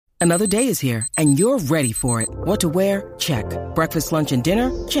Another day is here, and you're ready for it. What to wear? Check. Breakfast, lunch, and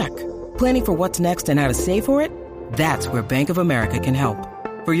dinner? Check. Planning for what's next and how to save for it? That's where Bank of America can help.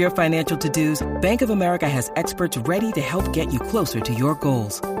 For your financial to-dos, Bank of America has experts ready to help get you closer to your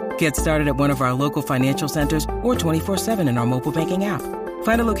goals. Get started at one of our local financial centers or 24/7 in our mobile banking app.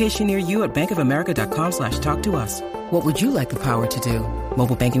 Find a location near you at bankofamerica.com/talktous. What would you like the power to do?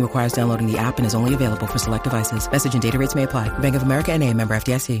 Mobile banking requires downloading the app and is only available for select devices. Message and data rates may apply. Bank of America N.A., member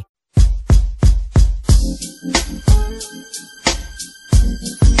FDIC.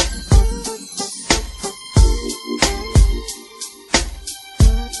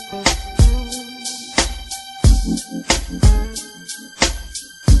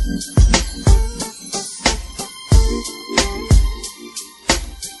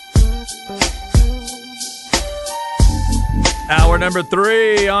 Hour number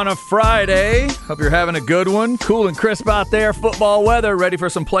 3 on a Friday. Hope you're having a good one. Cool and crisp out there. Football weather. Ready for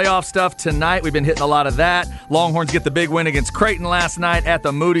some playoff stuff tonight. We've been hitting a lot of that. Longhorns get the big win against Creighton last night at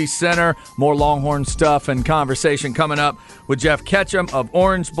the Moody Center. More Longhorn stuff and conversation coming up with Jeff Ketchum of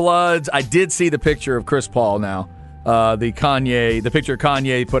Orange Bloods. I did see the picture of Chris Paul now. The picture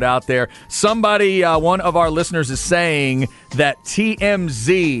Kanye put out there. Somebody, one of our listeners is saying that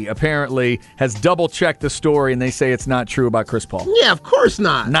TMZ apparently has double-checked the story, and they say it's not true about Chris Paul. Yeah, of course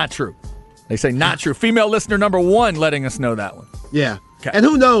not. Not true. They say not true. Female listener number 1 letting us know that one. Yeah. Okay. And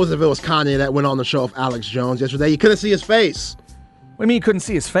who knows if it was Kanye that went on the show with Alex Jones yesterday. You couldn't see his face. What do you mean you couldn't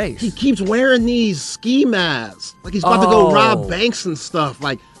see his face? He keeps wearing these ski masks. Like he's about to go rob banks and stuff.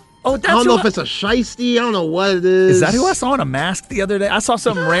 Like, oh, that's I don't know if it's a shiesty. I don't know what it is. Is that who I saw in a mask the other day? I saw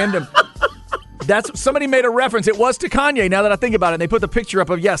some random... Somebody made a reference. It was to Kanye. Now that I think about it, and they put the picture up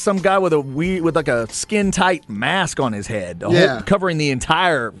of some guy with like a skin tight mask on his head, covering the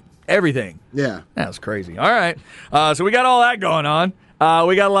entire everything. Yeah, that was crazy. All right, so we got all that going on.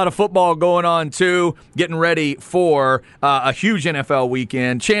 We got a lot of football going on too. Getting ready for a huge NFL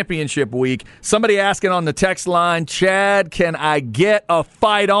weekend, championship week. Somebody asking on the text line, Chad, can I get a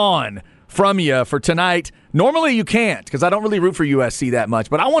fight on from you for tonight? Normally you can't because I don't really root for USC that much,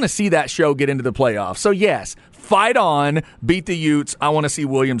 but I want to see that show get into the playoffs. So yes, fight on, beat the Utes. I want to see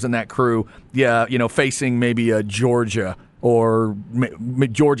Williams and that crew, facing maybe Georgia or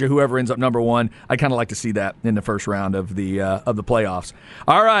Georgia, whoever ends up number 1. I'd kind of like to see that in the first round of the playoffs.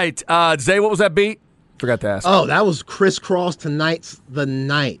 All right, Zay, what was that beat? Forgot to ask. Oh, that was Crisscross Tonight's the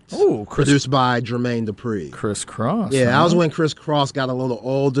Night. Oh, produced by Jermaine Dupri. Crisscross. Yeah, that was when Crisscross got a little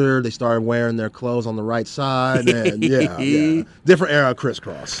older. They started wearing their clothes on the right side. And yeah. Different era of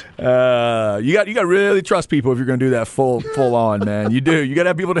Crisscross. You got to really trust people if you're going to do that full on, man. You do. You got to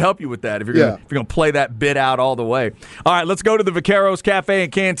have people to help you with that if you're going to play that bit out all the way. All right, let's go to the Vaqueros Cafe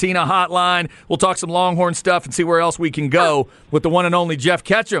and Cantina hotline. We'll talk some Longhorn stuff and see where else we can go with the one and only Jeff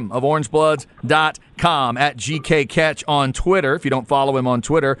Ketchum of OrangeBloods.com. At GK Catch on Twitter. If you don't follow him on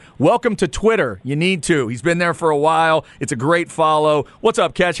Twitter, welcome to Twitter. You need to. He's been there for a while. It's a great follow. What's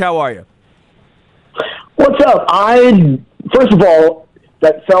up, Catch? How are you? What's up? First of all,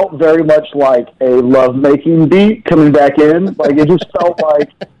 that felt very much like a lovemaking beat coming back in. Like it just felt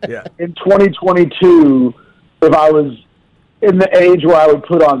like in 2022, if I was in the age where I would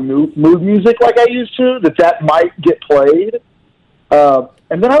put on mood music like I used to, that might get played.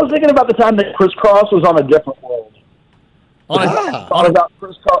 And then I was thinking about the time that Crisscross was on A Different World. Thought about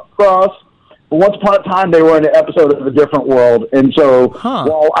Crisscross. But once upon a time, they were in an episode of A Different World. And so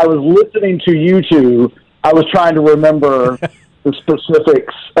while I was listening to you two, I was trying to remember the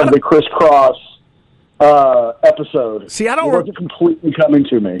specifics of the Crisscross episode. See, it wasn't completely coming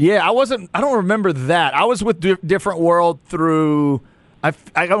to me. Yeah, I don't remember that. I was with Different World through... I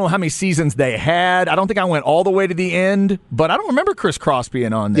don't know how many seasons they had. I don't think I went all the way to the end, but I don't remember Crisscross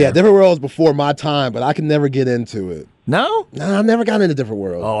being on there. Yeah, Different World was before my time, but I could never get into it. No? No, I never got into Different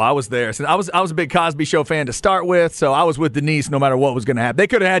World. Oh, I was there. So I was a big Cosby Show fan to start with, so I was with Denise no matter what was going to happen. They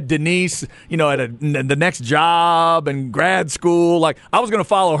could have had Denise, at the next job and grad school. Like I was going to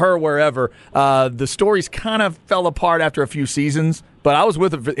follow her wherever. The stories kind of fell apart after a few seasons, but I was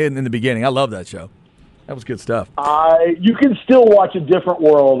with her in the beginning. I love that show. That was good stuff. You can still watch A Different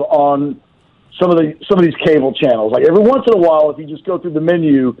World on some of these cable channels. Like every once in a while, if you just go through the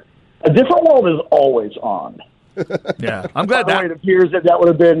menu, A Different World is always on. Yeah, I'm glad that it appears that would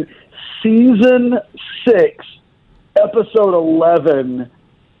have been season 6, episode 11.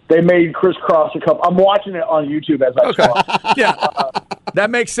 They made Crisscross a couple. I'm watching it on YouTube as I talk. Yeah. That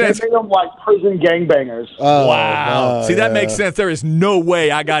makes They sense. made them like prison gangbangers. Wow. See, that makes sense. There is no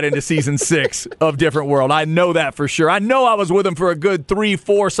way I got into season 6 of Different World. I know that for sure. I know I was with them for a good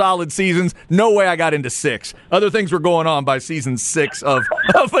 3-4 solid seasons. No way I got into 6. Other things were going on by season 6 of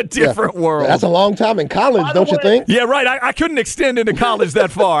A Different World. That's a long time in college, don't you think? Yeah, right. I couldn't extend into college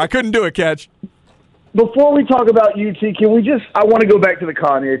that far. I couldn't do it, Catch. Before we talk about UT, I want to go back to the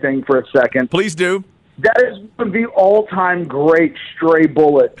Kanye thing for a second. Please do. That is one of the all-time great stray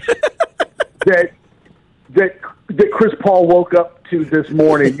bullets that Chris Paul woke up to this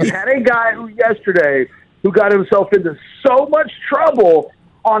morning. You had a guy who got himself into so much trouble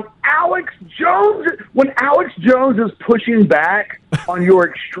on Alex Jones. When Alex Jones is pushing back on your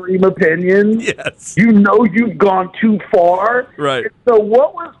extreme opinions, Yes. you know you've gone too far. Right. And so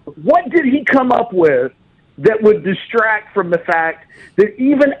what did he come up with that would distract from the fact that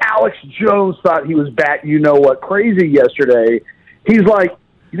even Alex Jones thought he was crazy yesterday? He's like,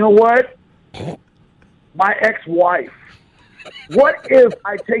 you know what? My ex-wife. What if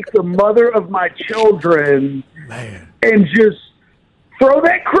I take the mother of my children and just throw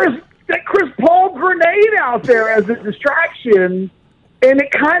that Chris Paul grenade out there as a distraction? And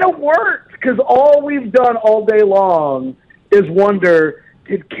it kind of worked, because all we've done all day long is wonder,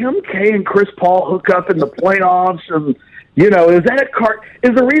 did Kim K and Chris Paul hook up in the playoffs? And, is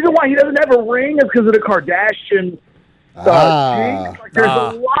the reason why he doesn't have a ring is because of the Kardashian jinx? Like, there's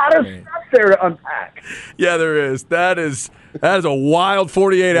a lot of stuff there to unpack. Yeah, there is. That is a wild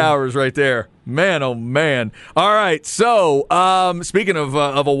 48 hours right there. Man, oh, man. All right, so speaking of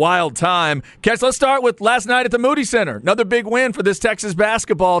a wild time, Catch, let's start with last night at the Moody Center. Another big win for this Texas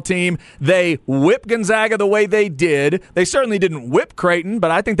basketball team. They whipped Gonzaga the way they did. They certainly didn't whip Creighton, but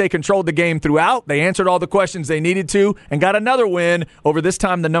I think they controlled the game throughout. They answered all the questions they needed to and got another win over this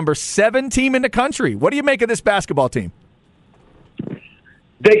time the number 7 team in the country. What do you make of this basketball team?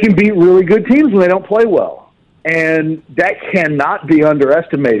 They can beat really good teams when they don't play well. And that cannot be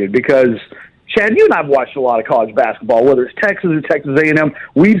underestimated, because Chad, you and I have watched a lot of college basketball, whether it's Texas or Texas A&M.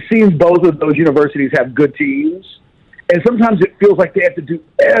 We've seen both of those universities have good teams, and sometimes it feels like they have to do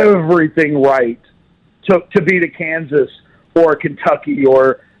everything right to beat a Kansas or a Kentucky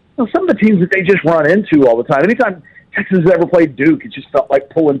or some of the teams that they just run into all the time. Anytime Texas has ever played Duke, it just felt like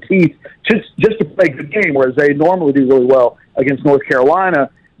pulling teeth just to play a good game, whereas they normally do really well against North Carolina.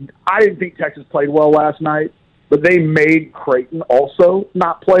 I didn't think Texas played well last night, but they made Creighton also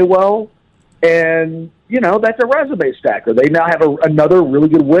not play well. And, that's a resume stacker. They now have another really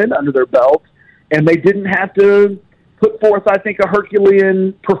good win under their belt, and they didn't have to put forth, I think, a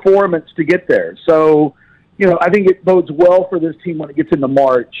Herculean performance to get there. So, I think it bodes well for this team when it gets into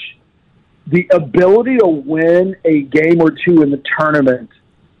March. The ability to win a game or two in the tournament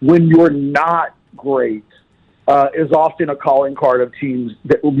when you're not great is often a calling card of teams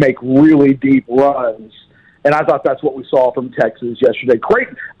that will make really deep runs. And I thought that's what we saw from Texas yesterday.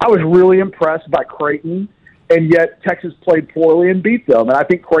 Creighton, I was really impressed by Creighton, and yet Texas played poorly and beat them. And I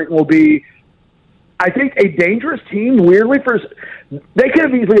think Creighton will be, a dangerous team. Weirdly, they could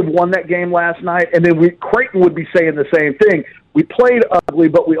have easily have won that game last night, and then Creighton would be saying the same thing. We played ugly,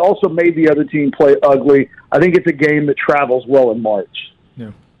 but we also made the other team play ugly. I think it's a game that travels well in March.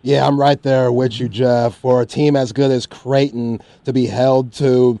 Yeah, I'm right there with you, Jeff. For a team as good as Creighton to be held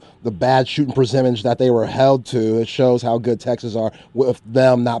to the bad shooting percentage that they were held to, it shows how good Texas are with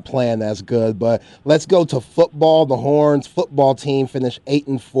them not playing as good. But let's go to football. The Horns football team finished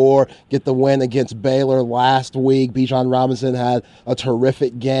 8-4, get the win against Baylor last week. Bijan Robinson had a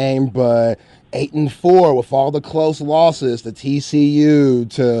terrific game, but 8-4 with all the close losses to TCU,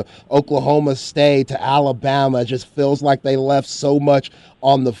 to Oklahoma State, to Alabama. It just feels like they left so much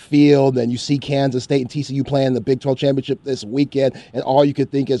on the field. And you see Kansas State and TCU playing the Big 12 championship this weekend, and all you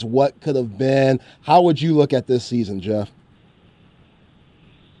could think is what could have been. How would you look at this season, Jeff?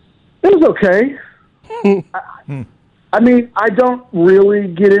 It was okay. I don't really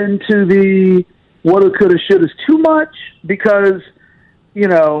get into the woulda, coulda, shoulda too much, because,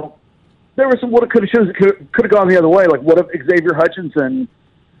 there were some woulda, coulda, shoulda that could have gone the other way. Like, what if Xavier Hutchinson,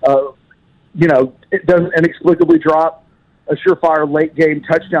 it doesn't inexplicably drop a surefire late-game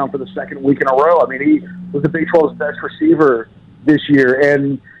touchdown for the second week in a row? I mean, he was the Big 12's best receiver this year.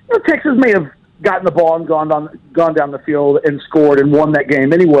 And Texas may have gotten the ball and gone down the field and scored and won that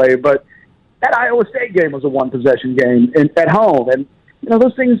game anyway. But that Iowa State game was a one-possession game at home. And,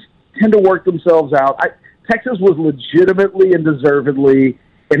 those things tend to work themselves out. Texas was legitimately and deservedly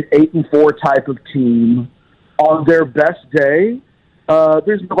an 8-4 type of team. On their best day,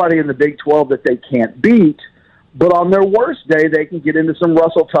 there's nobody in the Big 12 that they can't beat. But on their worst day, they can get into some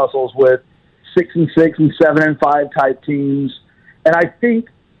Russell tussles with 6-6 and 7-5 type teams. And I think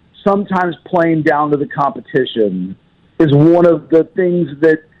sometimes playing down to the competition is one of the things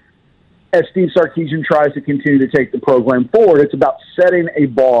that, as Steve Sarkisian tries to continue to take the program forward, it's about setting a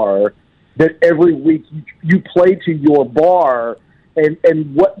bar that every week you play to your bar,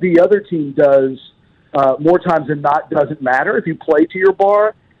 and what the other team does more times than not doesn't matter if you play to your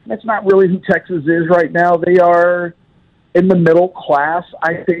bar. That's not really who Texas is right now. They are in the middle class,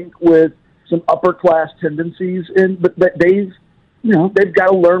 I think, with some upper class tendencies, but they've got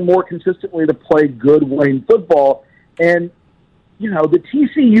to learn more consistently to play good winning football. And the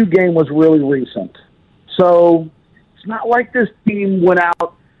TCU game was really recent, so it's not like this team went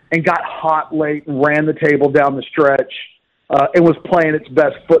out and got hot late and ran the table down the stretch and was playing its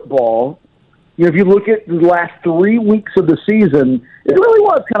best football. If you look at the last 3 weeks of the season, it really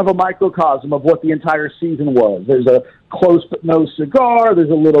was kind of a microcosm of what the entire season was. There's a close but no cigar. There's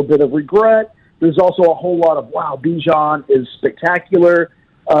a little bit of regret. There's also a whole lot of, wow, Bijan is spectacular,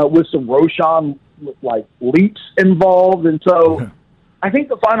 with some Roshan leaps involved. And so I think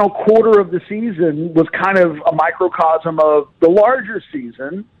the final quarter of the season was kind of a microcosm of the larger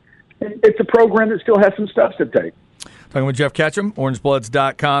season. And it's a program that still has some steps to take. Talking with Jeff Ketchum,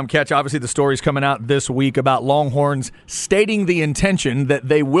 orangebloods.com. Ketch, obviously the story's coming out this week about Longhorns stating the intention that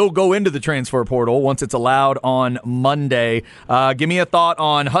they will go into the transfer portal once it's allowed on Monday. Give me a thought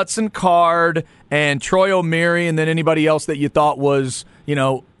on Hudson Card and Troy O'Meary, and then anybody else that you thought was,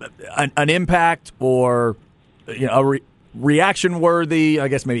 an impact or reaction worthy. I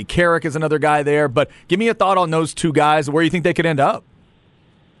guess maybe Carrick is another guy there. But give me a thought on those two guys, where you think they could end up.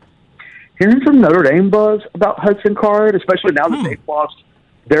 Hearing some Notre Dame buzz about Hudson Card, especially now that they've lost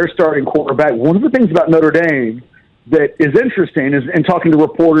their starting quarterback. One of the things about Notre Dame that is interesting is, in talking to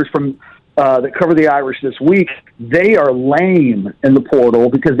reporters from that cover the Irish this week, they are lame in the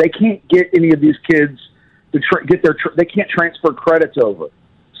portal because they can't get any of these kids to they can't transfer credits over.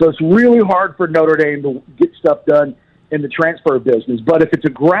 So it's really hard for Notre Dame to get stuff done in the transfer business. But if it's a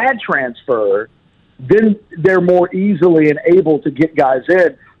grad transfer, then they're more easily and able to get guys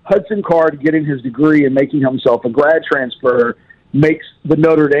in. Hudson Card getting his degree and making himself a grad transfer makes the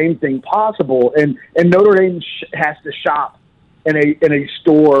Notre Dame thing possible. And Notre Dame has to shop in a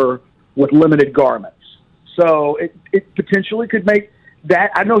store with limited garments. So it potentially could make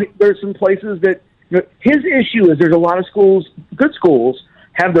that. I know there's some places that his issue is there's a lot of schools, good schools,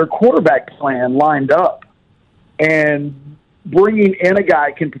 have their quarterback plan lined up. And bringing in a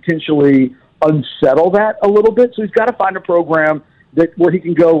guy can potentially unsettle that a little bit. So he's got to find a program where he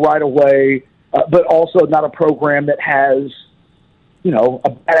can go right away, but also not a program that has, a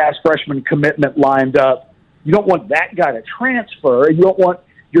badass freshman commitment lined up. You don't want that guy to transfer, and you don't want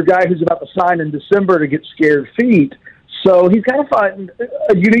your guy who's about to sign in December to get scared feet. So he's got to find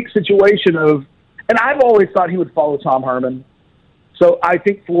a unique situation of, and I've always thought he would follow Tom Herman. So I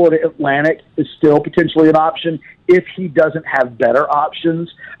think Florida Atlantic is still potentially an option if he doesn't have better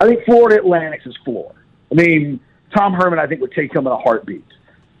options. I think Florida Atlantic's his floor. I mean, Tom Herman, I think, would take him in a heartbeat.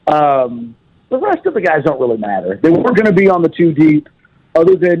 The rest of the guys don't really matter. They weren't going to be on the two deep,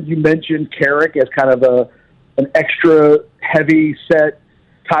 other than you mentioned Carrick as kind of an extra heavy set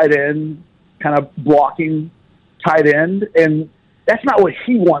tight end, kind of blocking tight end. And that's not what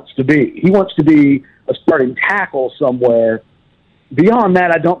he wants to be. He wants to be a starting tackle somewhere. Beyond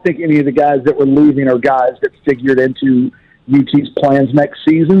that, I don't think any of the guys that were leaving are guys that figured into UT's plans next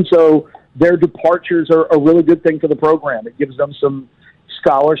season. So their departures are a really good thing for the program. It gives them some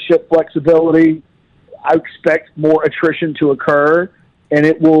scholarship flexibility. I expect more attrition to occur, and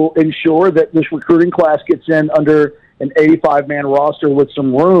it will ensure that this recruiting class gets in under an 85-man roster with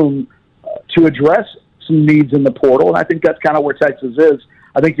some room to address some needs in the portal, and I think that's kind of where Texas is.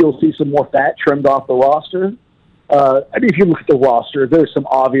 I think you'll see some more fat trimmed off the roster. If you look at the roster, there's some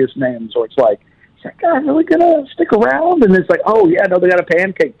obvious names where it's like, is that guy really going to stick around? And it's like, oh, yeah, no, they got a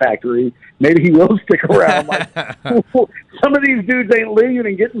pancake factory. Maybe he will stick around. Like, some of these dudes ain't leaving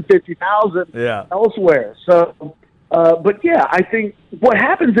and getting $50,000 elsewhere. So, but, yeah, I think what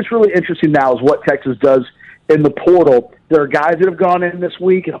happens that's really interesting now is what Texas does in the portal. There are guys that have gone in this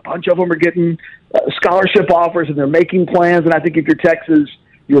week, and a bunch of them are getting scholarship offers, and they're making plans. And I think if you're Texas,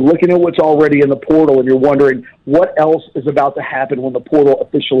 you're looking at what's already in the portal, and you're wondering what else is about to happen when the portal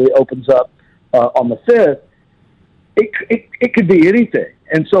officially opens up on the 5th. It could be anything.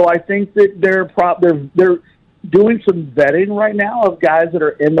 And so I think that they're doing some vetting right now of guys that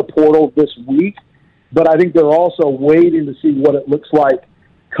are in the portal this week, but I think they're also waiting to see what it looks like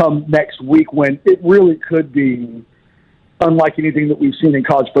come next week, when it really could be unlike anything that we've seen in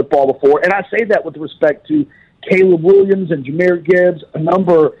college football before. And I say that with respect to Caleb Williams and Jahmyr Gibbs, a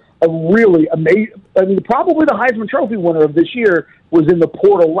number a really amazing. I mean, probably the Heisman Trophy winner of this year was in the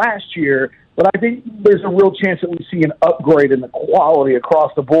portal last year. But I think there's a real chance that we see an upgrade in the quality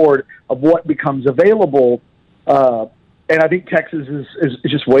across the board of what becomes available. And I think Texas is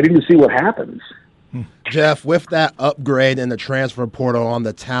just waiting to see what happens. Jeff, with that upgrade in the transfer portal on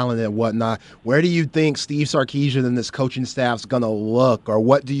the talent and whatnot, where do you think Steve Sarkisian and this coaching staff's going to look, or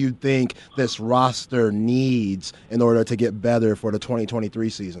what do you think this roster needs in order to get better for the 2023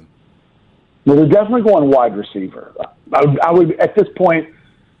 season? Well, they're definitely going wide receiver. I would at this point,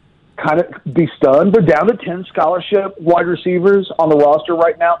 kind of be stunned. They're down to 10 scholarship wide receivers on the roster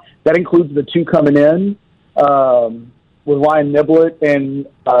right now. That includes the 2 coming in with Ryan Niblett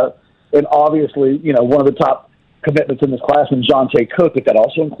and obviously, one of the top commitments in this class is Jonte Cook, but that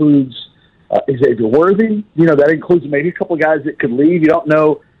also includes Xavier Worthy. That includes maybe a couple of guys that could leave. You don't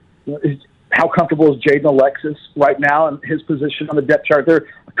know how comfortable is Jaden Alexis right now in his position on the depth chart. There are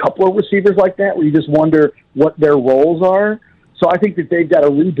a couple of receivers like that where you just wonder what their roles are. So I think that they've got to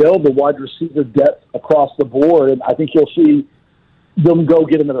rebuild the wide receiver depth across the board, and I think you'll see them go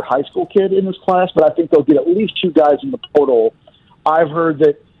get another high school kid in this class, but I think they'll get at least 2 guys in the portal. I've heard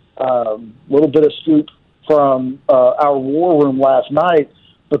that little bit of scoop from our war room last night,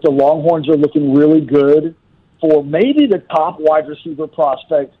 but the Longhorns are looking really good for maybe the top wide receiver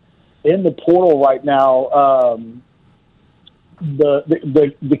prospect in the portal right now,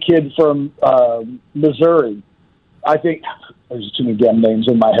 the kid from Missouri. I think there's too many damn names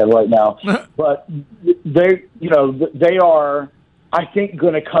in my head right now, but they are, I think,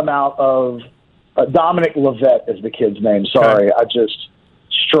 going to come out of Dominic Levet is the kid's name. Sorry, I just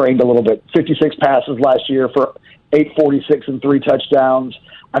strained a little bit. 56 passes last year for 846 and 3 touchdowns.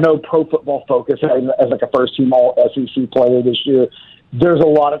 I know Pro Football Focus as like a first-team All-SEC player this year. There's a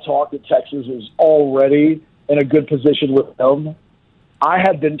lot of talk that Texas is already in a good position with him. I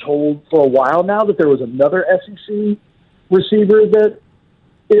have been told for a while now that there was another SEC receiver that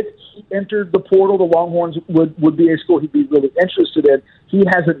if he entered the portal, the Longhorns would be a school he'd be really interested in. He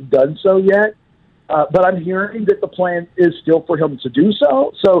hasn't done so yet. But I'm hearing that the plan is still for him to do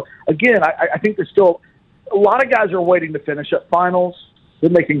so. So, again, I think there's still a lot of guys are waiting to finish up finals.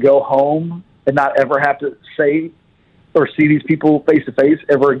 Then they can go home and not ever have to say or see these people face-to-face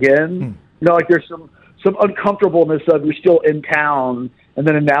ever again. There's some uncomfortableness of you're still in town and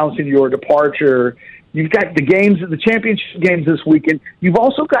then announcing your departure. You've got the games, the championship games this weekend. You've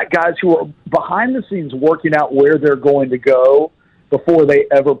also got guys who are behind the scenes working out where they're going to go before they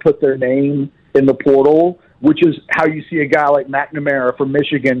ever put their name in the portal, which is how you see a guy like McNamara from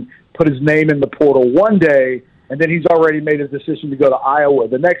Michigan put his name in the portal one day, and then he's already made his decision to go to Iowa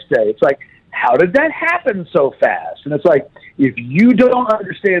the next day. It's like, how did that happen so fast? And it's like, if you don't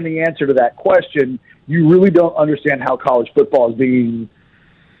understand the answer to that question, you really don't understand how college football is being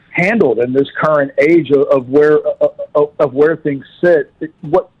handled in this current age of where things sit.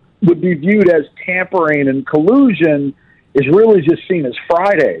 What would be viewed as tampering and collusion is really just seen as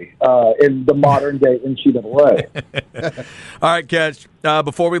Friday in the modern day NCAA. All right, Catch.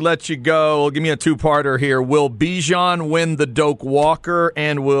 Before we let you go, give me a 2-parter here. Will Bijan win the Doak Walker,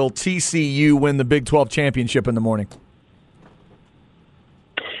 and will TCU win the Big 12 championship in the morning?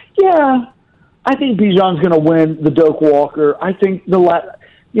 Yeah, I think Bijan's going to win the Doak Walker. I think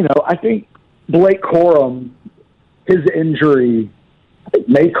I think Blake Corum, his injury, it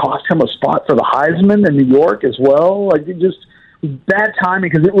may cost him a spot for the Heisman in New York as well. Like, it just bad timing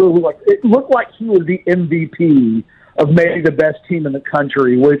because it looked like he was the MVP of maybe the best team in the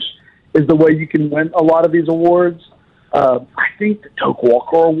country, which is the way you can win a lot of these awards. I think the Doak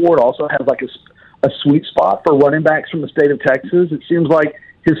Walker Award also has like a sweet spot for running backs from the state of Texas. It seems like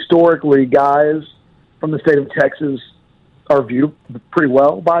historically guys from the state of Texas are viewed pretty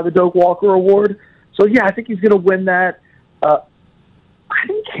well by the Doak Walker Award. So, yeah, I think he's going to win that. I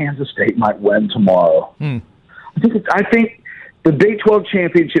think Kansas State might win tomorrow. I think the Big 12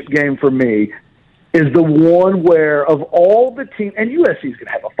 championship game for me is the one where of all the teams, and USC is going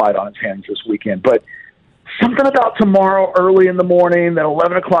to have a fight on its hands this weekend, but something about tomorrow early in the morning, that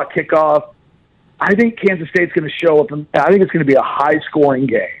 11 o'clock kickoff, I think Kansas State's going to show up, and I think it's going to be a high-scoring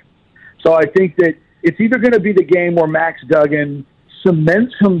game. So I think that it's either going to be the game where Max Duggan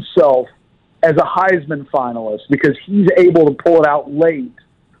cements himself as a Heisman finalist because he's able to pull it out late,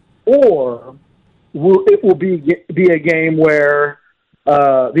 or it will be a game where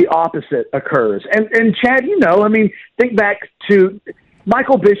the opposite occurs. And Chad, think back to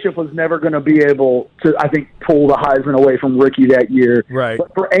Michael Bishop was never going to be able to, I think, pull the Heisman away from Ricky that year. Right.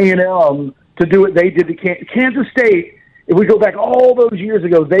 But for A&M to do what they did to Kansas State, if we go back all those years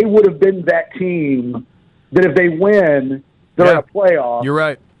ago, they would have been that team that if they win, they're in a playoff. You're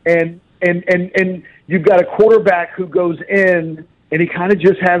right. and you've got a quarterback who goes in and he kind of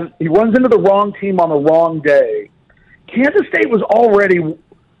just he runs into the wrong team on the wrong day. Kansas State was already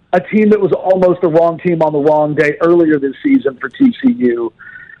a team that was almost the wrong team on the wrong day earlier this season for TCU.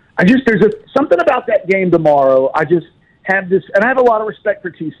 There's something about that game tomorrow. I just have this, and I have a lot of respect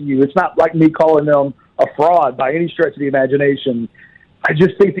for TCU. It's not like me calling them a fraud by any stretch of the imagination. I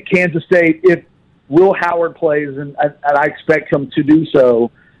just think that Kansas State, if Will Howard plays, and I expect him to do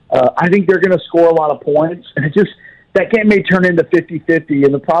so, I think they're going to score a lot of points. And that game may turn into 50-50.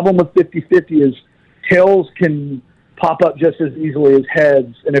 And the problem with 50-50 is tails can pop up just as easily as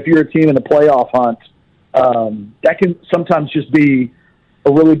heads. And if you're a team in a playoff hunt, that can sometimes just be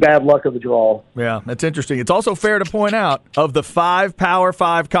a really bad luck of the draw. Yeah, that's interesting. It's also fair to point out, of the 5 Power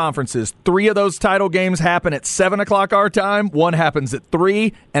 5 conferences, 3 of those title games happen at 7 o'clock our time, 1 happens at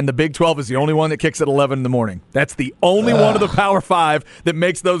 3, and the Big 12 is the only one that kicks at 11 in the morning. That's the only one of the Power 5 that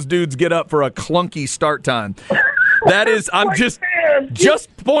makes those dudes get up for a clunky start time. That is, I'm just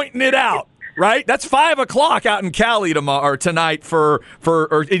pointing it out. Right, that's 5 o'clock out in Cali tomorrow or tonight or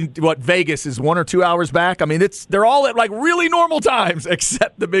in what Vegas is 1 or 2 hours back. I mean, they're all at like really normal times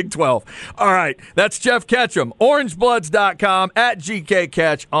except the Big 12. All right, that's Jeff Ketchum, orangebloods.com, at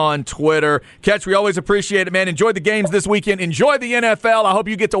GKCatch on Twitter. Catch, we always appreciate it, man. Enjoy the games this weekend. Enjoy the NFL. I hope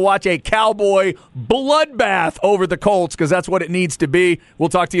you get to watch a Cowboy bloodbath over the Colts because that's what it needs to be. We'll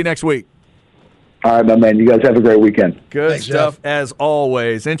talk to you next week. All right, my man. You guys have a great weekend. Good Thanks, stuff Jeff. as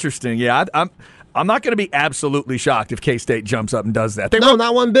always. Interesting. Yeah, I'm not going to be absolutely shocked if K-State jumps up and does that.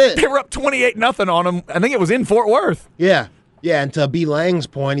 Not one bit. They were up 28-0 on them. I think it was in Fort Worth. Yeah. Yeah, and to B. Lang's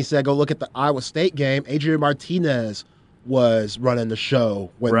point, he said, go look at the Iowa State game. Adrian Martinez was running the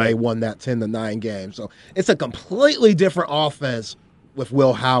show when they won that 10-9 game. So it's a completely different offense with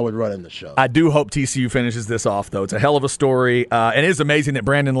Will Howard running the show. I do hope TCU finishes this off, though. It's a hell of a story. And it is amazing that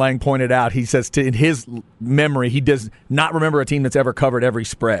Brandon Lang pointed out, he says in his memory, he does not remember a team that's ever covered every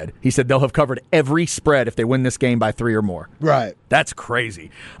spread. He said they'll have covered every spread if they win this game by 3 or more. Right. That's crazy.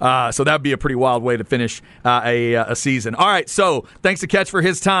 So that would be a pretty wild way to finish a season. All right, so thanks to Catch for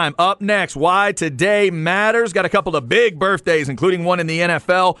his time. Up next, Why Today Matters. Got a couple of big birthdays, including one in the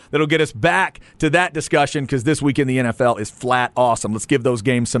NFL, that'll get us back to that discussion because this week in the NFL is flat awesome. Let's give those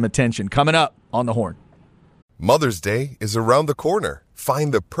games some attention. Coming up on The Horn. Mother's Day is around the corner.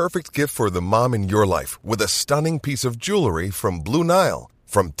 Find the perfect gift for the mom in your life with a stunning piece of jewelry from Blue Nile.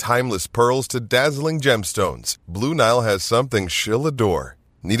 From timeless pearls to dazzling gemstones, Blue Nile has something she'll adore.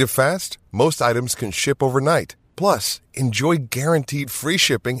 Need it fast? Most items can ship overnight. Plus, enjoy guaranteed free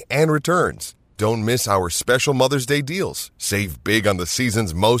shipping and returns. Don't miss our special Mother's Day deals. Save big on the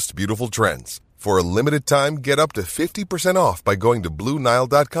season's most beautiful trends. For a limited time, get up to 50% off by going to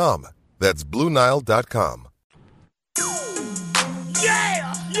BlueNile.com. That's BlueNile.com.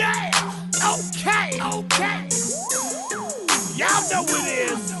 Yeah, okay. Y'all know who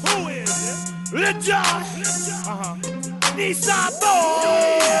it is. Who is it? Lil Jon. Eastside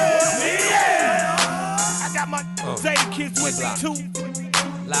Boy. Yeah. I got my Zeta kids with me too.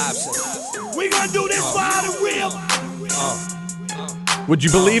 Live set. We gonna do this for all the real. Would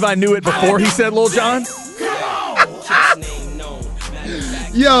you believe I knew it before he said Lil Jon?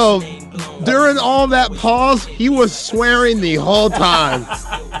 Yo, during all that pause, he was swearing the whole time.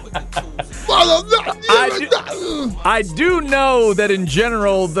 I do know that in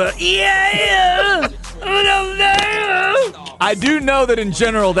general, I do know that in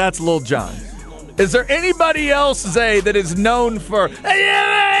general that's Lil Jon. Is there anybody else, Zay, that is known for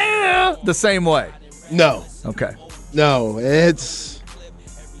the same way? No. Okay. No,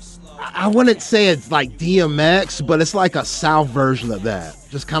 I wouldn't say it's like DMX, but it's like a South version of that.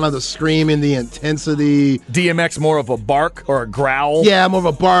 Just kind of the screaming, the intensity. DMX more of a bark or a growl? Yeah, more of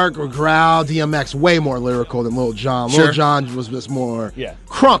a bark or growl. DMX way more lyrical than Lil Jon. Sure. Lil Jon was just more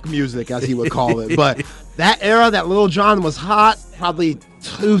crunk music, as he would call it. But that era that Lil Jon was hot, probably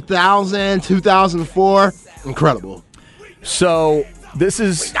 2000, 2004, incredible. So this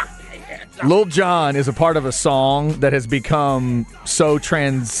is... Lil Jon is a part of a song that has become so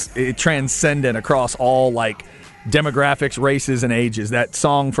transcendent across all like demographics, races, and ages. That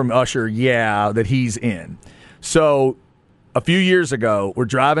song from Usher, that he's in. So a few years ago, we're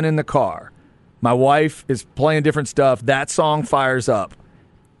driving in the car. My wife is playing different stuff. That song fires up.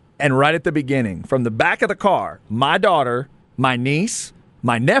 And right at the beginning, from the back of the car, my daughter, my niece,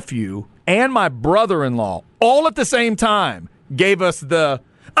 my nephew, and my brother-in-law, all at the same time, gave us the...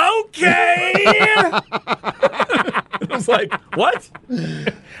 Okay. I was like, what? Scared me to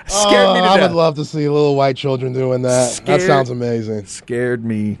death. I would love to see little white children doing that. That sounds amazing. Scared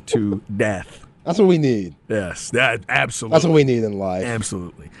me to death. That's what we need. Yes, that absolutely. That's what we need in life.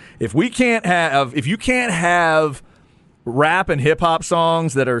 Absolutely. If you can't have rap and hip hop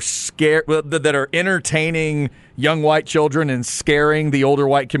songs that are that are entertaining young white children and scaring the older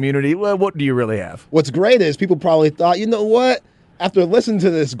white community, well, what do you really have? What's great is people probably thought, you know what? After listening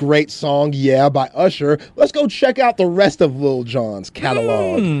to this great song, Yeah, by Usher, let's go check out the rest of Lil Jon's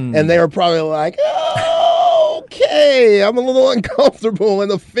catalog. And they were probably like, okay, I'm a little uncomfortable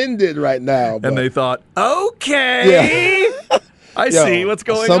and offended right now. And they thought, okay, yeah. I see what's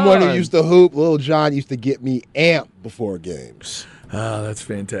going on. Someone who used to hoop, Lil Jon used to get me amped before games. Oh, that's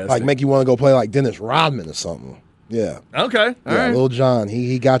fantastic. Like make you want to go play like Dennis Rodman or something. Yeah. Okay. All right. Lil Jon,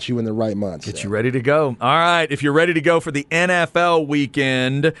 he got you in the right mindset. Get you ready to go. All right. If you're ready to go for the NFL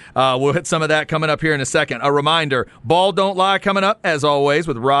weekend, we'll hit some of that coming up here in a second. A reminder, Ball Don't Lie coming up, as always,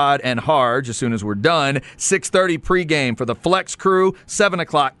 with Rod and Harge as soon as we're done. 6:30 pregame for the Flex Crew, 7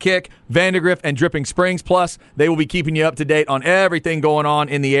 o'clock kick. Vandergrift and Dripping Springs. Plus, they will be keeping you up to date on everything going on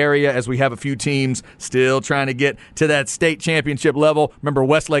in the area as we have a few teams still trying to get to that state championship level. Remember,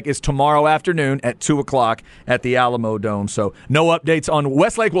 Westlake is tomorrow afternoon at 2 o'clock at the Alamo Dome. So no updates on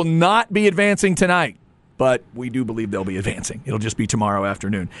Westlake will not be advancing tonight, but we do believe they'll be advancing. It'll just be tomorrow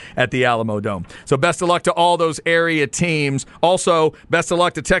afternoon at the Alamo Dome. So best of luck to all those area teams. Also, best of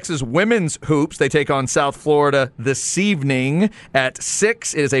luck to Texas women's hoops. They take on South Florida this evening at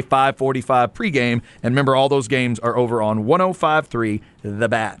 6. It is a 5:45 pregame. And remember, all those games are over on 105.3 The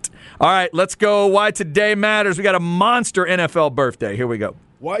Bat. All right, let's go. Why Today Matters. We got a monster NFL birthday. Here we go.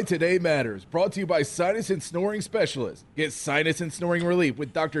 Why Today Matters, brought to you by Sinus and Snoring Specialists. Get sinus and snoring relief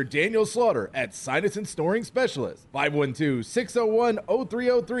with Dr. Daniel Slaughter at Sinus and Snoring Specialists,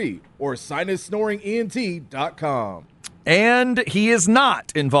 512-601-0303 or sinussnoringent.com. And he is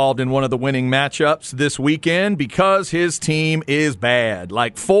not involved in one of the winning matchups this weekend because his team is bad,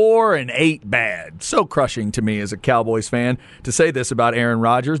 like 4-8 bad. So crushing to me as a Cowboys fan to say this about Aaron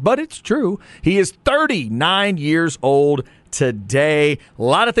Rodgers, but it's true. He is 39 years old today. A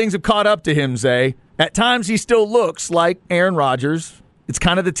lot of things have caught up to him, Zay. At times he still looks like Aaron Rodgers. It's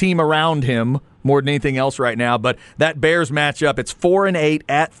kind of the team around him more than anything else right now. But that Bears matchup, it's 4-8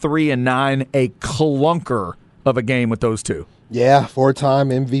 at 3-9, a clunker of a game with those two. Yeah, 4-time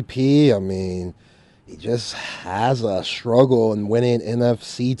MVP. I mean, he just has a struggle in winning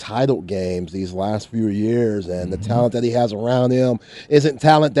NFC title games these last few years, and the talent that he has around him isn't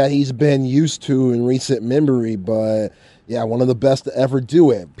talent that he's been used to in recent memory, but yeah, one of the best to ever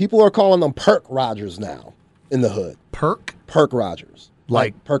do it. People are calling him Perk Rodgers now in the hood. Perk? Perk Rodgers.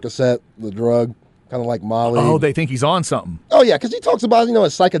 Like Percocet, the drug. Kind of like Molly. Oh, they think he's on something. Oh, yeah, because he talks about, a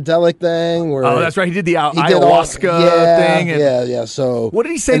psychedelic thing. Where that's right. He did the ayahuasca thing. Yeah. So what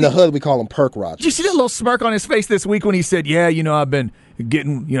did he say? In the hood, we call him Perk Rodgers. Did you see that little smirk on his face this week when he said, yeah, I've been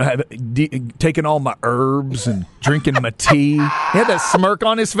getting, taking all my herbs and drinking my tea. He had that smirk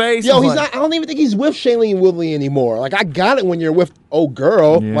on his face. Yo, he's not. I don't even think he's with Shailene Woodley anymore. Like, I got it when you're with old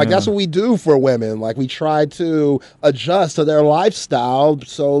girl. Yeah. Like, that's what we do for women. Like, we try to adjust to their lifestyle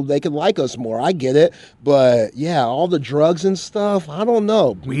so they can like us more. I get it. But, yeah, all the drugs and stuff, I don't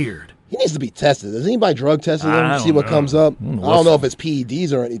know. Weird. He needs to be tested. Does anybody drug test him to see what comes up? I don't know if it's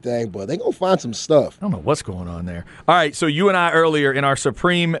PEDs or anything, but they're going to find some stuff. I don't know what's going on there. All right, so you and I earlier in our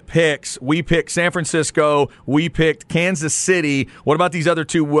Supreme picks, we picked San Francisco, we picked Kansas City. What about these other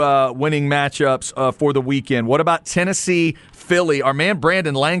two winning matchups for the weekend? What about Tennessee, Philly? Our man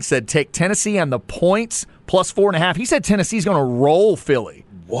Brandon Lang said take Tennessee and the points plus 4.5. He said Tennessee's going to roll Philly.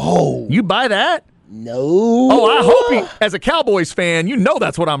 Whoa. You buy that? No. Oh, I hope as a Cowboys fan,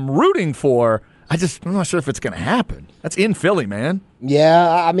 that's what I'm rooting for. I'm not sure if it's going to happen. That's in Philly, man.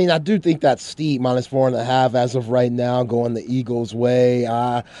 Yeah, I mean, I do think that's steep, minus 4.5 as of right now, going the Eagles' way.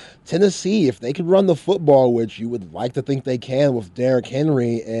 Tennessee, if they could run the football, which you would like to think they can with Derrick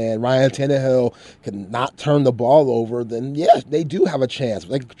Henry, and Ryan Tannehill can not turn the ball over, then, yeah, they do have a chance.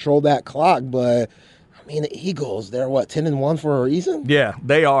 They can control that clock, but I mean, the Eagles, they're 10-1 for a reason? Yeah,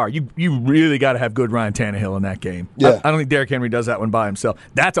 they are. You really got to have good Ryan Tannehill in that game. Yeah. I don't think Derrick Henry does that one by himself.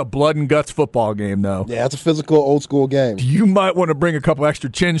 That's a blood and guts football game, though. Yeah, it's a physical, old school game. You might want to bring a couple extra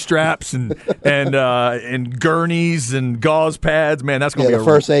chin straps and gurneys and gauze pads. Man, that's going to be the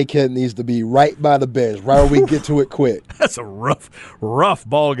first aid kit needs to be right by the bench, right where we get to it quick. That's a rough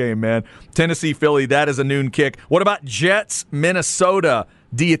ball game, man. Tennessee, Philly, that is a noon kick. What about Jets, Minnesota?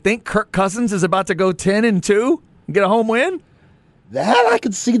 Do you think Kirk Cousins is about to go 10-2 and get a home win? That I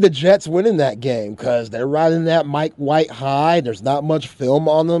could see the Jets winning that game because they're riding that Mike White high. There's not much film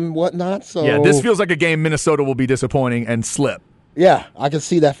on them and whatnot. So yeah, this feels like a game Minnesota will be disappointing and slip. Yeah, I can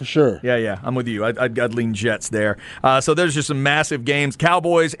see that for sure. Yeah, I'm with you. I'd lean Jets there. So there's just some massive games.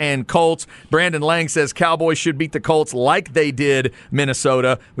 Cowboys and Colts. Brandon Lang says Cowboys should beat the Colts like they did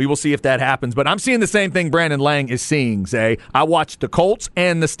Minnesota. We will see if that happens. But I'm seeing the same thing Brandon Lang is seeing, Zay. I watched the Colts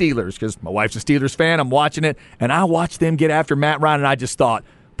and the Steelers because my wife's a Steelers fan. I'm watching it, and I watched them get after Matt Ryan, and I just thought,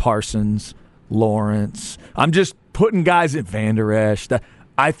 Parsons, Lawrence. I'm just putting guys at Van Der Esch.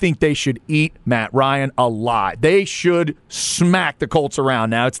 I think they should eat Matt Ryan alive. They should smack the Colts around.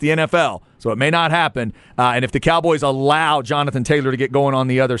 Now, it's the NFL, so it may not happen. And if the Cowboys allow Jonathan Taylor to get going on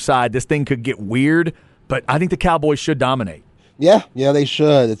the other side, this thing could get weird. But I think the Cowboys should dominate. Yeah, they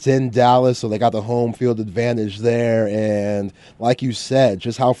should. It's in Dallas, so they got the home field advantage there. And like you said,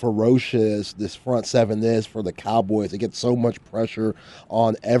 just how ferocious this front seven is for the Cowboys. They get so much pressure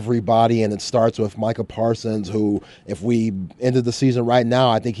on everybody, and it starts with Micah Parsons, who, if we ended the season right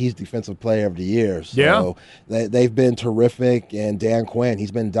now, I think he's Defensive Player of the Year. So they've been terrific, and Dan Quinn, he's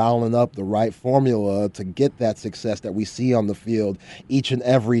been dialing up the right formula to get that success that we see on the field each and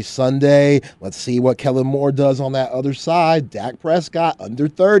every Sunday. Let's see what Kellen Moore does on that other side. Dak Prescott under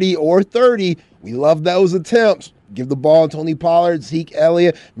 30 or 30. We love those attempts. Give the ball to Tony Pollard, Zeke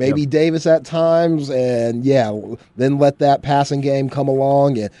Elliott, maybe Davis at times, and then let that passing game come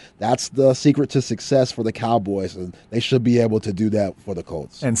along, and that's the secret to success for the Cowboys, and they should be able to do that for the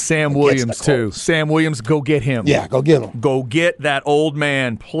Colts. And Sam Williams, too. Sam Williams, go get him. Yeah, go get him. Go get that old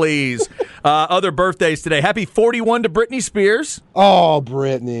man, please. Other birthdays today. Happy 41 to Britney Spears. Oh,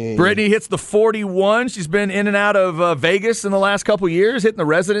 Britney. Britney hits the 41. She's been in and out of Vegas in the last couple of years, hitting the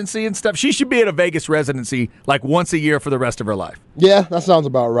residency and stuff. She should be at a Vegas residency like once a year for the rest of her life. Yeah, that sounds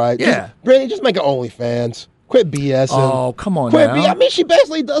about right. Yeah. Britney, just make it OnlyFans. Quit BSing. Oh, come on now. I mean, she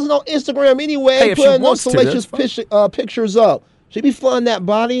basically does it on Instagram anyway, Hey, if she putting wants those to, salacious pictures up. She be flaunting that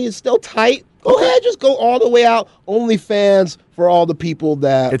body. It's still tight. Go ahead, just go all the way out. OnlyFans for all the people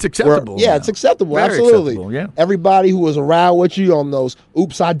that... It's acceptable. It's acceptable. Very absolutely. acceptable, yeah. Everybody who was around with you on those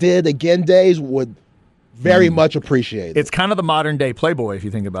Oops, I Did Again days would very much appreciate it. It's kind of the modern-day Playboy, if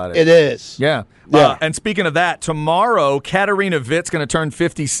you think about it. It is. Yeah. And speaking of that, tomorrow, Katarina Witt's going to turn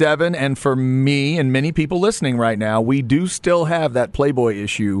 57, and for me and many people listening right now, we do still have that Playboy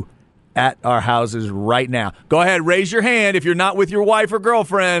issue at our houses right now. Go ahead, raise your hand if you're not with your wife or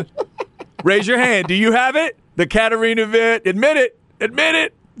girlfriend. Raise your hand. Do you have it? The Katarina Witt. Admit it. Admit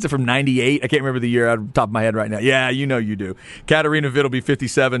it. Is it from 98? I can't remember the year out of the top of my head right now. Yeah, you know you do. Katarina Witt will be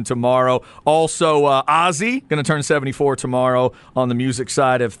 57 tomorrow. Also, Ozzy, going to turn 74 tomorrow on the music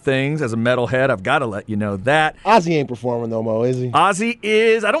side of things. As a metalhead, I've got to let you know that. Ozzy ain't performing no more, is he? Ozzy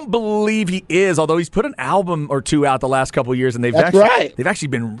is. I don't believe he is, although he's put an album or two out the last couple of years, and they've actually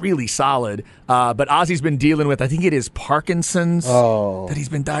been really solid. But Ozzy's been dealing with, I think it is Parkinson's that he's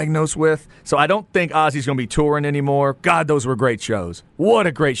been diagnosed with. So I don't think Ozzy's going to be touring anymore. God, those were great shows. What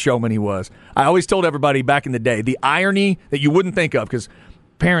a great showman he was. I always told everybody back in the day, the irony that you wouldn't think of, because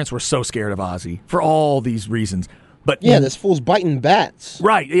parents were so scared of Ozzy for all these reasons. But this fool's biting bats.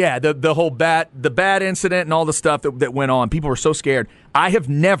 Right, yeah, the whole bat incident and all the stuff that went on. People were so scared. I have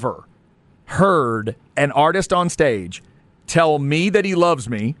never heard an artist on stage tell me that he loves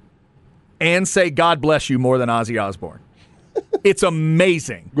me and say God bless you more than Ozzy Osbourne. It's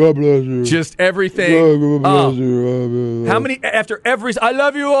amazing. God bless you. Just everything. God bless you. How many, after every, I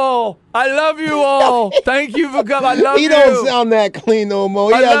love you all. I love you all. Thank you for coming. I love you. He don't sound that clean no more.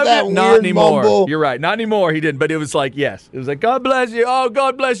 He has that weird Not anymore. mumble. You're right. Not anymore. He didn't. But it was like, yes. It was like, God bless you. Oh,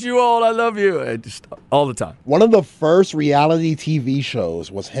 God bless you all. I love you. Just all the time. One of the first reality TV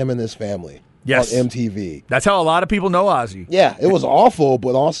shows was him and his family. Yes. On MTV. That's how a lot of people know Ozzy. Yeah, it was awful,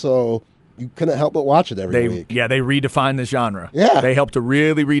 but also you couldn't help but watch it every week. Yeah, they redefined the genre. Yeah. They helped to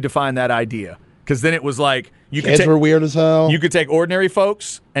really redefine that idea. Because then it was like kids were weird as hell. You could take ordinary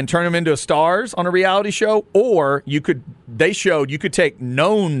folks and turn them into stars on a reality show, or you could take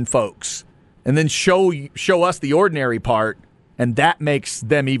known folks and then show us the ordinary part, and that makes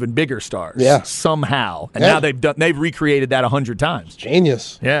them even bigger stars. Yeah. Somehow. And now they've recreated that 100 times.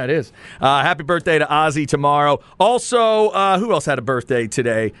 Genius. Yeah, it is. Happy birthday to Ozzy tomorrow. Also, who else had a birthday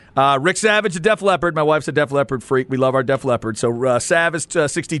today? Rick Savage, a Def Leppard. My wife's a Def Leppard freak. We love our Def Leppard. So Sav is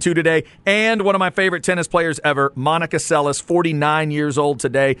 62 today. And one of my favorite tennis players ever, Monica Seles, 49 years old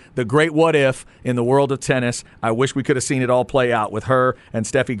today. The great what if in the world of tennis. I wish we could have seen it all play out with her and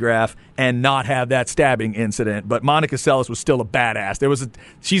Steffi Graf and not have that stabbing incident. But Monica Seles was still a badass.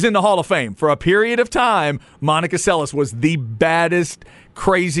 She's in the Hall of Fame. For a period of time, Monica Seles was the baddest,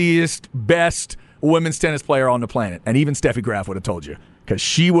 craziest, best women's tennis player on the planet. And even Steffi Graf would have told you, because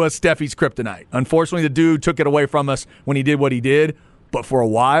she was Steffi's kryptonite. Unfortunately, the dude took it away from us when he did what he did. But for a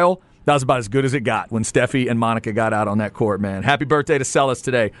while, That was about as good as it got when Steffi and Monica got out on that court, man. Happy birthday to Celis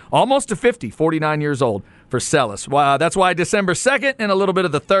today. Almost to 50, 49 years old for Celis. Wow, that's why December 2nd and a little bit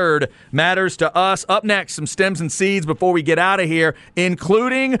of the 3rd matters to us. Up next, some stems and seeds before we get out of here,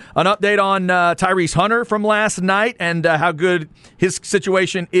 including an update on Tyrese Hunter from last night and how good his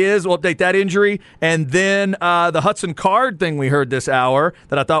situation is. We'll update that injury. And then the Hudson Card thing we heard this hour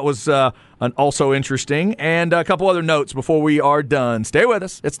that I thought was also interesting. And a couple other notes before we are done. Stay with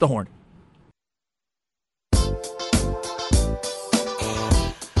us. It's The Horn.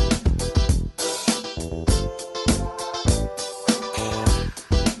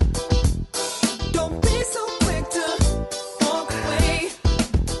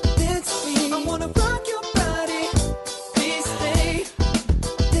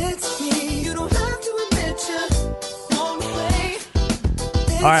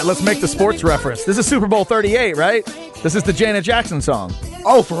 All right, let's make the sports reference. This is Super Bowl 38, right? This is the Janet Jackson song.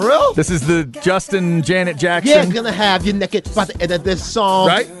 Oh, for real? This is the Justin Janet Jackson. Yeah, gonna have you naked by the end of this song.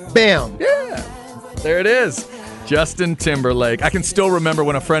 Right? Bam. Yeah. There it is. Justin Timberlake. I can still remember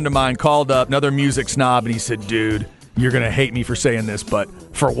when a friend of mine called up, another music snob, and he said, dude, you're going to hate me for saying this, but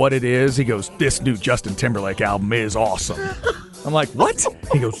for what it is, he goes, this new Justin Timberlake album is awesome. I'm like, what?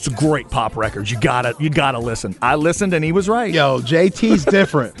 He goes, it's a great pop record. You gotta listen. I listened, and he was right. Yo, JT's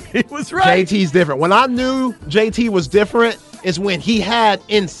different. He was right. JT's different. When I knew JT was different is when he had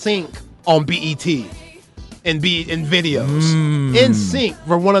NSYNC on BET and in videos. NSYNC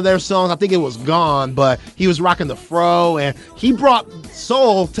for one of their songs, I think it was Gone, but he was rocking the fro, and he brought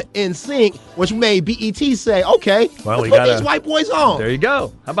soul to NSYNC, which made BET say, okay, well, let's put these white boys on. There you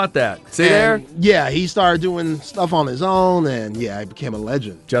go. How about that? See there? Yeah, he started doing stuff on his own, and yeah, he became a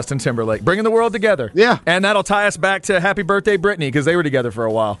legend. Justin Timberlake, bringing the world together. Yeah. And that'll tie us back to Happy Birthday, Britney, because they were together for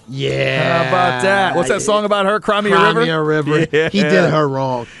a while. Yeah. How about that? What's that song about her? Cry Me a River? Cry Me a River. Yeah. He did her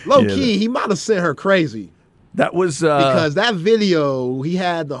wrong. Low key, he might have sent her crazy. That was because that video, he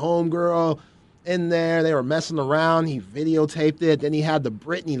had the homegirl in there. They were messing around. He videotaped it. Then he had the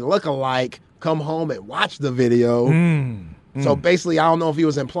Britney lookalike come home and watch the video. So basically, I don't know if he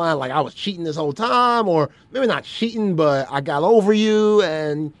was implying like I was cheating this whole time, or maybe not cheating, but I got over you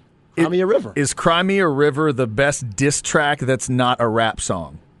and Cry Me a River. Is Cry Me a River the best diss track that's not a rap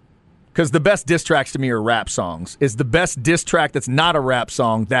song? Because the best diss tracks to me are rap songs. Is the best diss track that's not a rap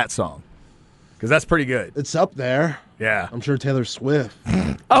song that song? Because that's pretty good. It's up there. Yeah. I'm sure Taylor Swift.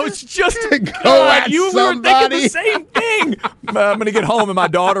 I was just go at you somebody. were thinking the same thing. I'm going to get home and my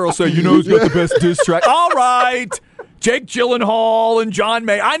daughter will say, you know who's got the best diss track? All right. Jake Gyllenhaal and John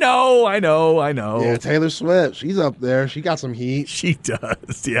May. I know. Yeah, Taylor Swift. She's up there. She got some heat. She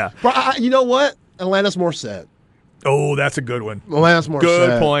does, yeah. But you know what? Alanis Morissette. Oh, that's a good one. Alanis Morissette.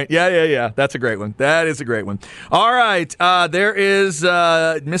 Good point. Yeah. That's a great one. That is a great one. All right. There is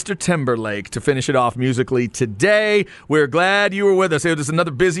Mr. Timberlake to finish it off musically today. We're glad you were with us. It was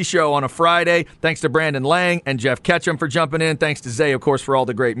another busy show on a Friday. Thanks to Brandon Lang and Jeff Ketchum for jumping in. Thanks to Zay, of course, for all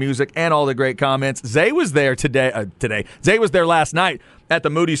the great music and all the great comments. Zay was there today. Zay was there last night at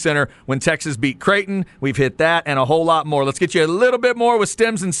the Moody Center when Texas beat Creighton. We've hit that and a whole lot more. Let's get you a little bit more with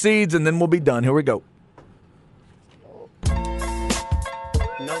stems and seeds, and then we'll be done. Here we go.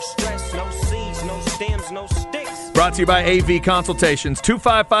 No stress, no seeds, no stems, no sticks. Brought to you by AV Consultations,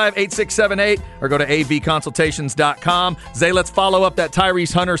 255-8678, or go to avconsultations.com. Zay, let's follow up that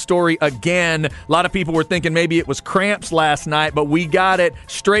Tyrese Hunter story again. A lot of people were thinking maybe it was cramps last night, but we got it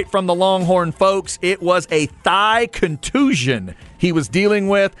straight from the Longhorn folks. It was a thigh contusion he was dealing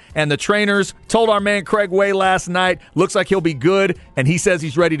with, and the trainers told our man Craig Way last night, looks like he'll be good, and he says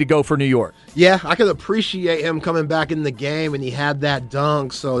he's ready to go for New York. Yeah, I could appreciate him coming back in the game, and he had that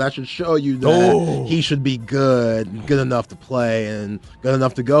dunk, so that should show you that he should be good enough to play, and good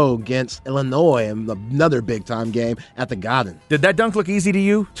enough to go against Illinois in another big-time game at the Garden. Did that dunk look easy to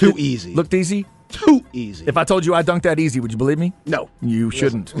you? Too easy. Looked easy? Too easy. If I told you I dunked that easy, would you believe me? No. You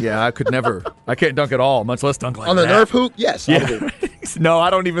shouldn't. Yeah, I could never. I can't dunk at all, much less dunk like that. On the Nerf hoop? Yes. Yeah. No, I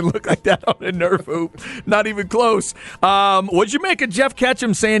don't even look like that on a Nerf hoop. Not even close. What'd you make of Jeff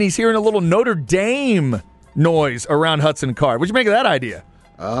Ketchum saying he's hearing a little Notre Dame noise around Hudson Card? What'd you make of that idea?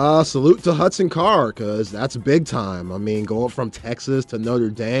 Salute to Hudson Card, because that's big time. I mean, going from Texas to Notre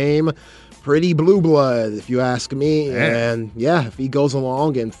Dame, pretty blue blood, if you ask me. Man. And yeah, if he goes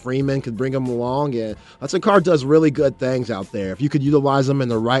along and Freeman could bring him along, and Hudson Card does really good things out there. If you could utilize him in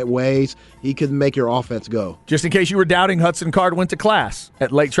the right ways, he could make your offense go. Just in case you were doubting, Hudson Card went to class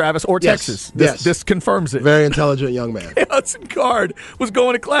at Lake Travis or Yes. Texas. Yes. This confirms it. Very intelligent young man. Hudson Card was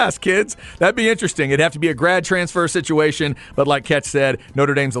going to class, kids. That'd be interesting. It'd have to be a grad transfer situation, but like Ketch said,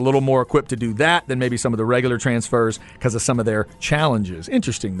 Notre Dame's a little more equipped to do that than maybe some of the regular transfers because of some of their challenges.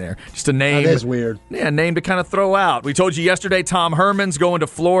 Interesting there. Just a name. That is weird. Yeah, name to kind of throw out. We told you yesterday Tom Herman's going to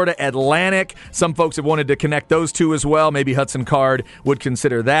Florida Atlantic. Some folks have wanted to connect those two as well. Maybe Hudson Card would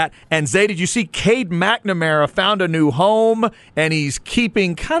consider that. And Zay, did you see Cade McNamara found a new home, and he's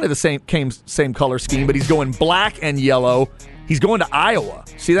keeping kind of the same color scheme, but he's going black and yellow. He's going to Iowa.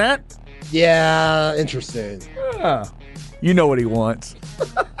 See that? Yeah, interesting. You know what he wants.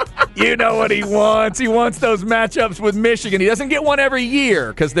 You know what he wants. He wants those matchups with Michigan. He doesn't get one every year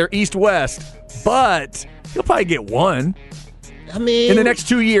because they're East-West, but he'll probably get one. I mean, in the next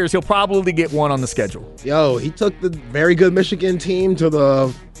 2 years, he'll probably get one on the schedule. Yo, he took the very good Michigan team to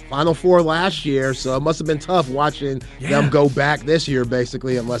the Final Four last year, so it must have been tough watching them go back this year,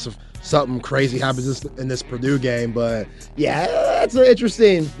 basically, unless if something crazy happens in this Purdue game. But, yeah, that's an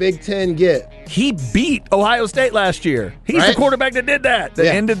interesting Big Ten get. He beat Ohio State last year. He's the quarterback that did that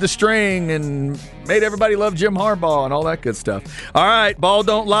ended the string and made everybody love Jim Harbaugh and all that good stuff. All right, Ball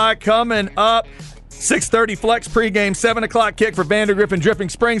Don't Lie coming up. 6:30 Flex pregame, 7 o'clock kick for Vandergrift and Dripping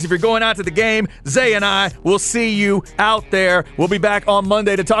Springs. If you're going out to the game, Zay and I will see you out there. We'll be back on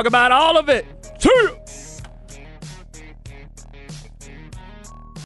Monday to talk about all of it. See ya!